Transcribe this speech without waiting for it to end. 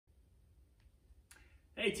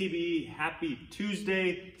Hey TBE, happy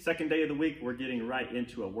Tuesday, second day of the week. We're getting right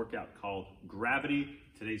into a workout called Gravity.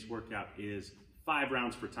 Today's workout is 5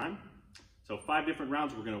 rounds for time. So 5 different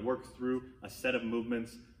rounds. We're gonna work through a set of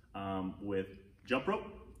movements with jump rope,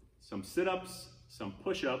 some sit-ups, some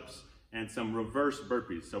push-ups, and some reverse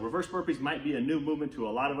burpees. So reverse burpees might be a new movement to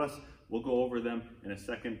a lot of us. We'll go over them in a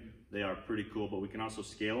second. They are pretty cool, but we can also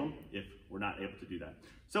scale them if we're not able to do that.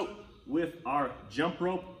 So with our jump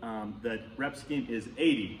rope, the rep scheme is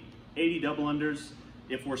 80 double unders.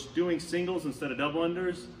 If we're doing singles instead of double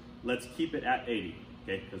unders, let's keep it at 80,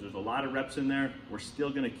 okay? Because there's a lot of reps in there. We're still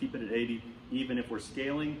gonna keep it at 80, even if we're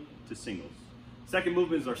scaling to singles. Second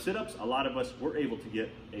movement is our sit-ups. A lot of us were able to get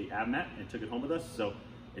a ab mat and took it home with us. So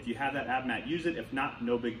if you have that ab mat, use it. If not,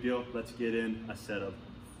 no big deal. Let's get in a set of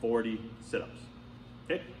 40 sit-ups,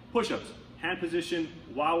 okay? Push-ups, hand position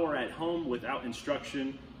while we're at home without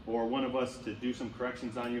instruction or one of us to do some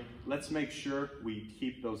corrections on you. Let's make sure we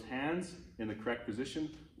keep those hands in the correct position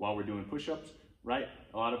while we're doing push-ups, right?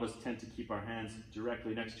 A lot of us tend to keep our hands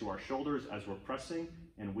directly next to our shoulders as we're pressing,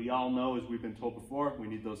 and we all know, as we've been told before, we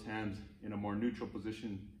need those hands in a more neutral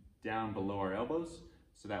position down below our elbows,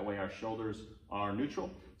 so that way our shoulders are neutral.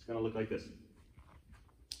 It's gonna look like this.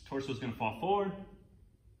 Torso is gonna fall forward,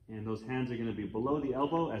 and those hands are gonna be below the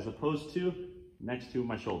elbow as opposed to next to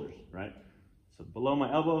my shoulders, right? So below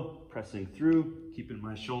my elbow, pressing through, keeping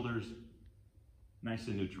my shoulders nice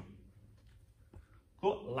and neutral.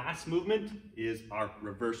 Cool, last movement is our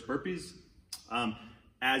reverse burpees.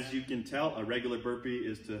 As you can tell, a regular burpee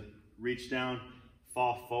is to reach down,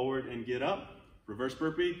 fall forward, and get up. Reverse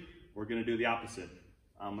burpee, we're gonna do the opposite.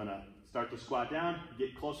 I'm gonna start to squat down,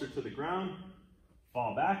 get closer to the ground,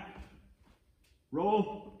 fall back,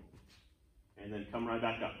 roll, and then come right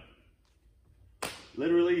back up.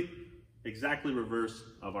 Literally, exactly reverse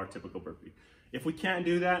of our typical burpee. If we can't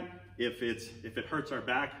do that, if it hurts our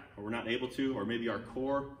back or we're not able to, or maybe our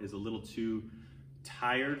core is a little too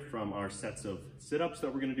tired from our sets of sit-ups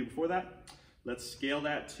that we're gonna do before that, let's scale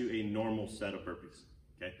that to a normal set of burpees,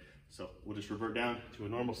 okay? So we'll just revert down to a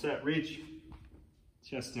normal set, reach,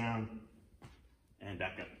 chest down, and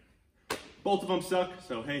back up. Both of them suck,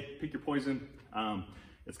 so hey, pick your poison.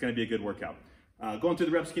 It's gonna be a good workout. Going through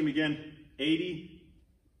the rep scheme again, 80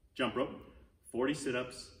 jump rope, 40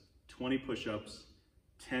 sit-ups, 20 push-ups,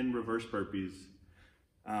 10 reverse burpees,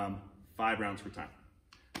 5 rounds for time.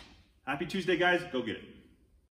 Happy Tuesday, guys. Go get it.